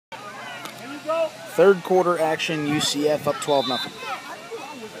Third quarter action, UCF up 12-0.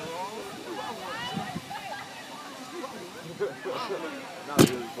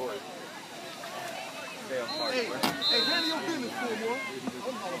 Hey, handle your business, Fillmore.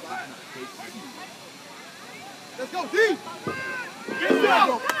 Let's go, D! Get down!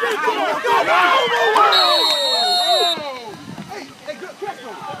 Go! Hey, good catch,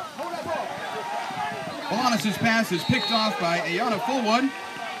 though. Hold that ball. Bolanis's pass is picked off by Ayana Fullwood.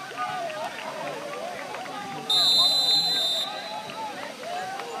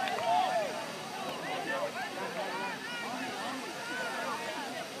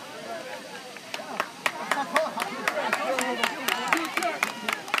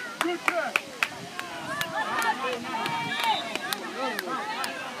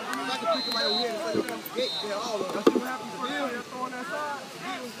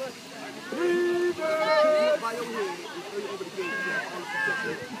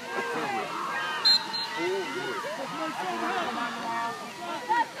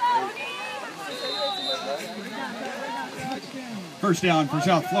 First down for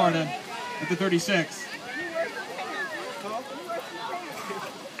South Florida at the 36.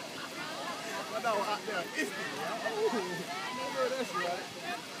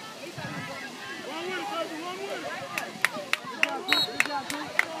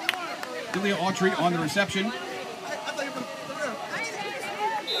 Julia Autry on the reception.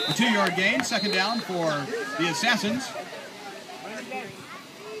 A 2-yard gain, second down for the Assassins.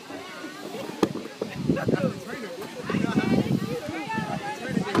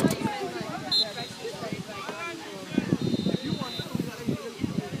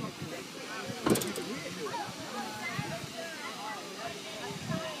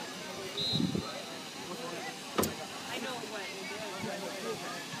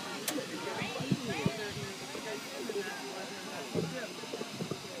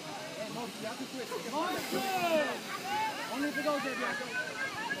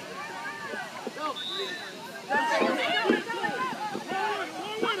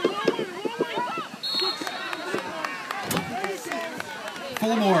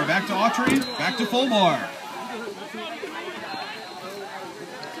 Fulmore, back to Autry, back to Fulmore.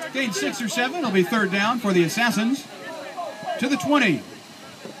 Gain 6 or 7, it'll be third down for the Assassins to the 20.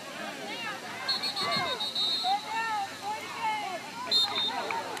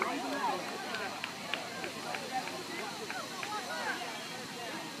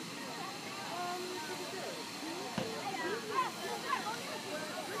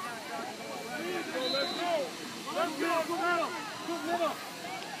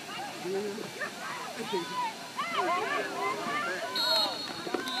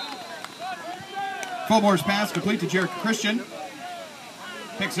 Fulmore's pass complete to Jarek Christian.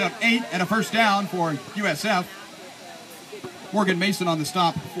 Picks up 8 and a first down for USF. Morgan Mason on the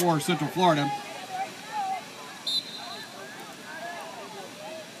stop for Central Florida.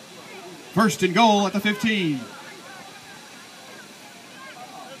 First and goal at the 15.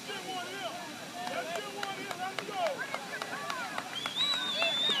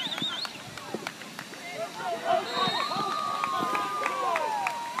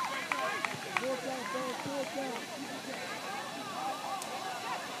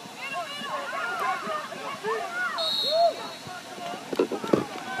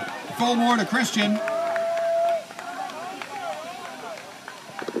 Fulmore to Christian. A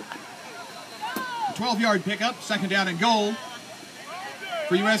 12-yard pickup, second down and goal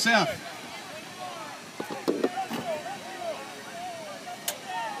for USF.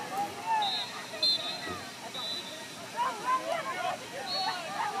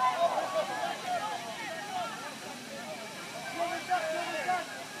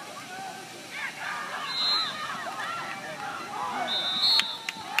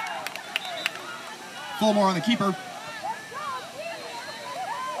 Fulmore on the keeper.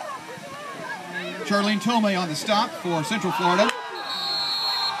 Charlene Tomei on the stop for Central Florida.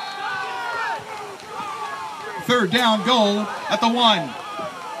 Third down goal at the 1.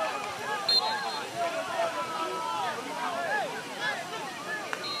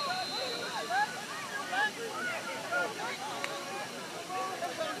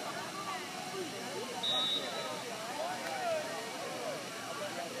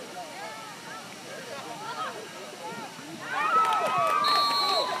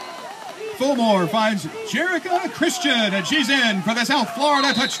 Fulmore finds Jerica Christian, and she's in for the South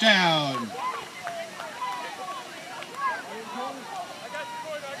Florida touchdown.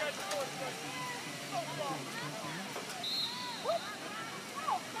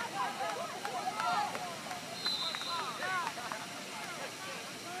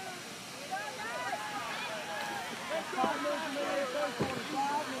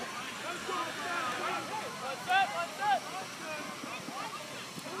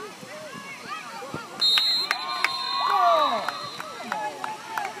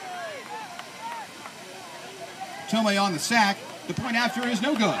 penalty on the sack. The point after is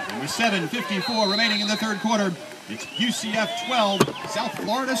no good. And with 7:54 remaining in the third quarter, it's UCF 12, South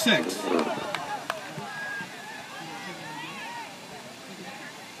Florida 6.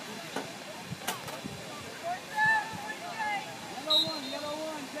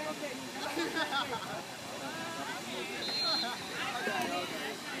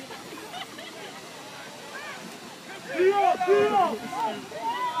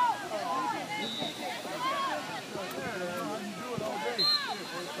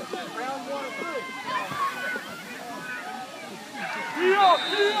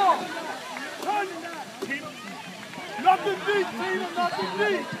 Nothing deep, Tina, nothing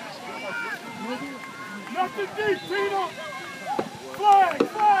deep. Nothing deep, Tina. Flag,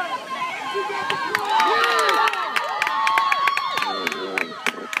 flag. She got the flag.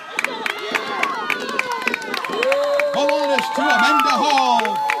 Bonus to Amanda Hall.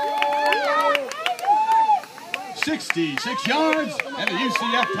 66 yards and a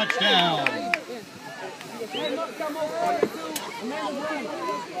UCF touchdown.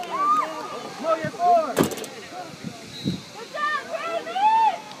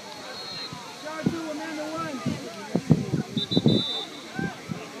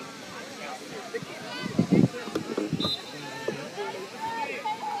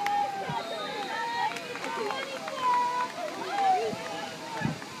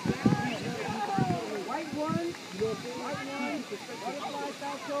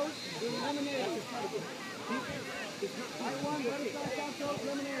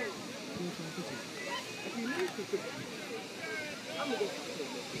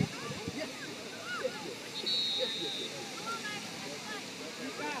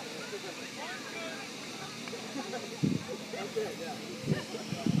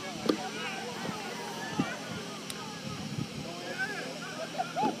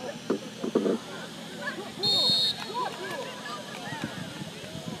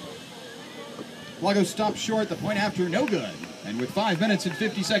 Lago stopped short, the point after no good. And with 5 minutes and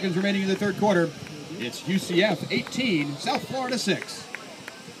 50 seconds remaining in the third quarter, it's UCF 18, South Florida 6.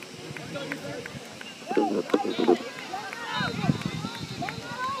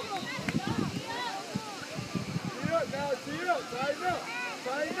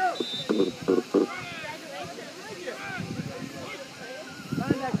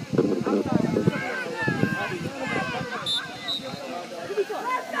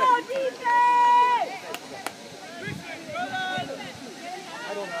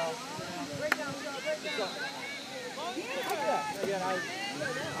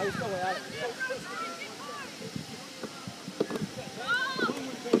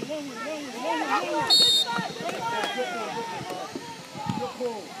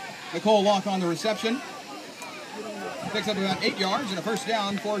 Nicole Locke on the reception. Picks up about 8 yards and a first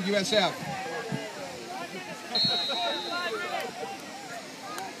down for USF.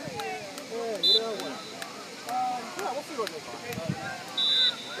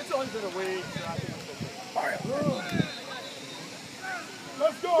 It's only been a week.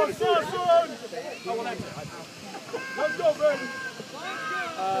 Let's go, son! Let's go, baby!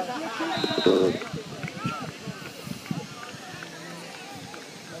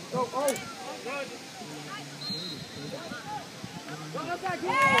 Go, oh!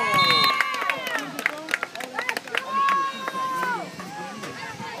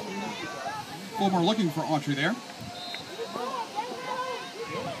 Fulmer looking for Autry there.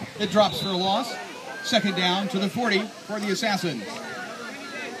 It drops for a loss. Second down to the 40 for the Assassins.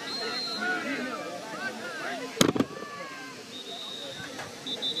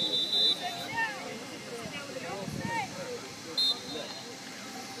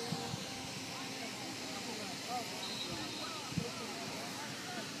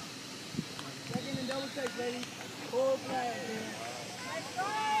 Second and double take, baby. Full flag, man. Let's go!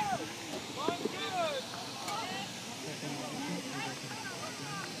 One good!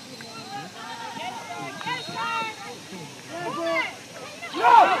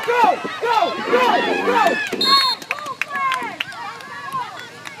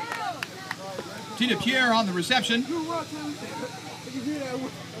 Tina Pierre on the reception.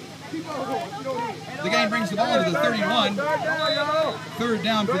 The game brings the ball to the 31. Third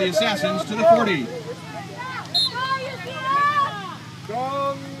down for the Assassins to the 40.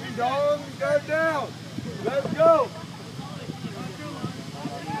 Dong, third down. Let's go.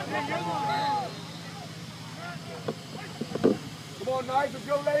 Come on, Knights, let's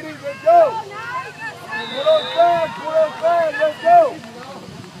go, ladies, let's go. Put on fast, let's go.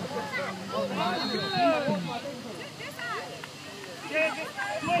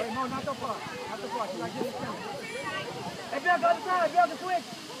 Wait, no, not the far. Not the far. Hey, Bill, go to the side. Bill, the switch.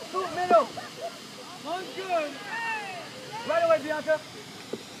 Two, middle. One's good. Right away, Bianca.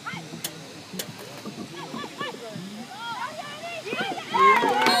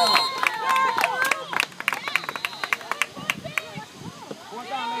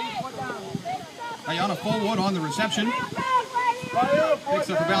 Ayana Fullwood on the reception. Picks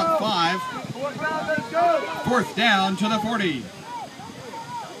up about 5. Fourth down to the 40.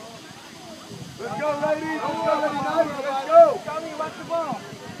 Let's go, ladies. Let's go, ladies. Let's go. Tommy, watch the ball.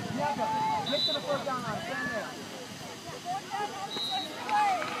 Bianca, get to the first down line. Stand there.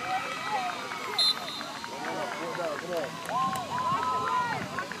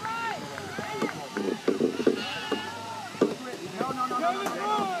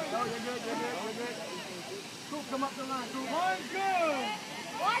 Come up the line, Coop. One good.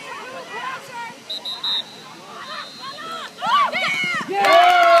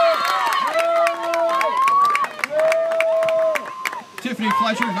 Tiffany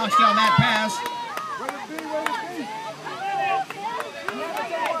Fletcher knocks down that pass.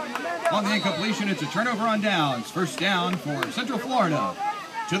 On the incompletion, it's a turnover on downs. First down for Central Florida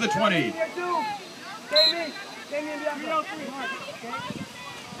to the 20.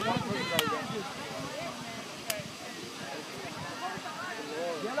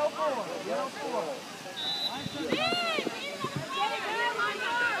 Yellow 4. Yellow 4.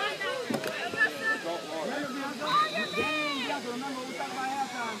 Remember, we talked about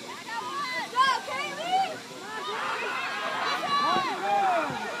halftime. Go, Kaylee!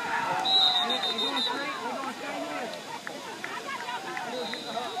 We're going straight. We're going straight here.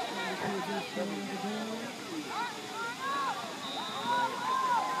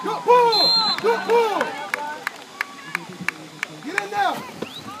 Go, pull! Go, pull! Get in now!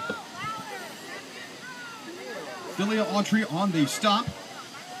 Philia Autry on the stop.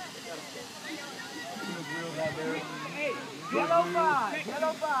 Yellow 5,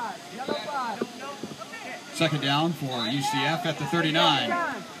 yellow 5, yellow 5. Second down for UCF at the 39. Take your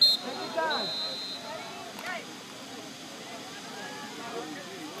time.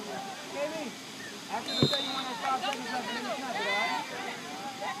 Jamie, after the 31, there's 5 seconds left, and then you snap it, all right?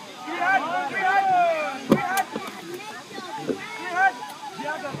 300.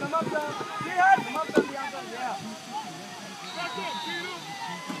 Bianca, come up some. 300. Come up some, Bianca, yeah.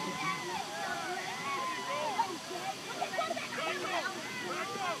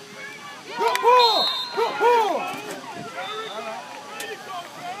 Go pull! Go pull!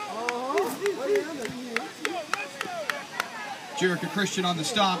 Jerica Christian on the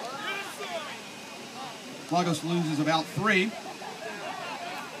stop. Lagos loses about 3.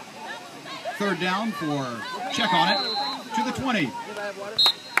 Third down for check on it to the 20.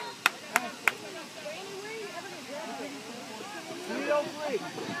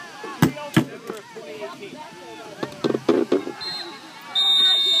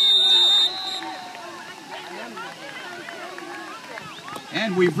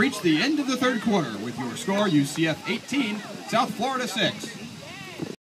 And we've reached the end of the third quarter with your score, UCF 18, South Florida 6.